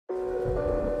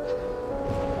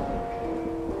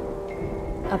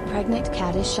A pregnant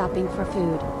cat is shopping for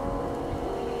food.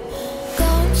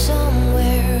 Gone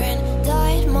somewhere and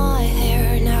dyed my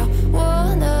hair now.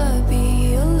 Wanna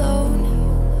be alone.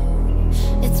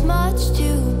 It's much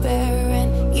to bear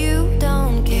and you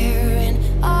don't care, and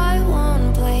I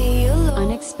won't play alone.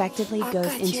 Unexpectedly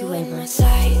goes into labor.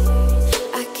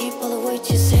 I keep all the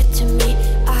words you said to me.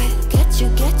 I'll get you,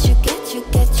 get you, get you,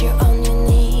 get you on your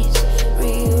knees.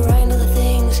 Rewrite all the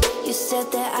things you said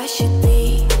that I should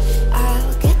be.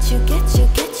 I'll get you, get you,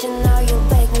 get you, now you'll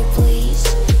beg me please.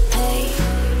 Hey.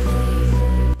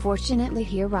 Fortunately,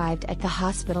 he arrived at the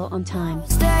hospital on time.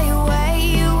 Stay away,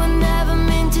 you were never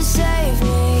meant to save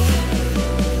me.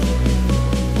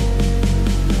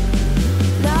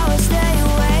 Now I stay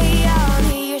away, I'll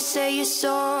hear you say you're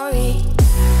sorry.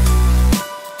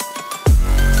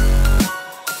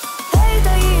 Hate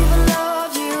I even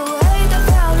loved you, hate I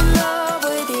fell in love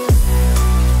with you.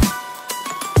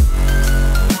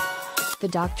 The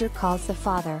doctor calls the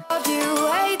father. Loved you,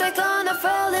 hate I kinda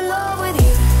fell in love with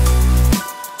you.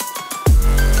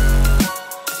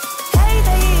 Hate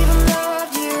I even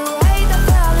loved you, hate I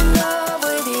fell in love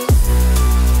with you.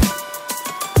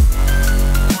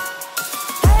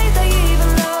 Hate I even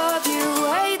loved you,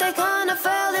 hate I kinda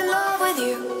fell in love with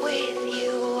you. With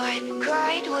you, I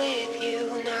cried with you,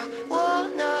 now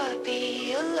wanna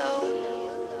be alone.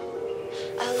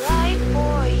 I lied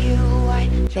for you,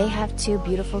 They have two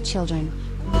beautiful children.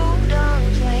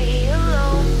 don't play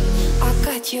alone. I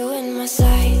got you in my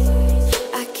sight.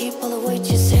 I keep all the words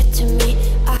you said to me.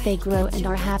 They grow and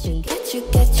are happy.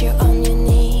 Get you on your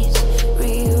knees.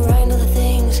 Rewrite all the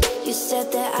things you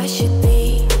said that I should be.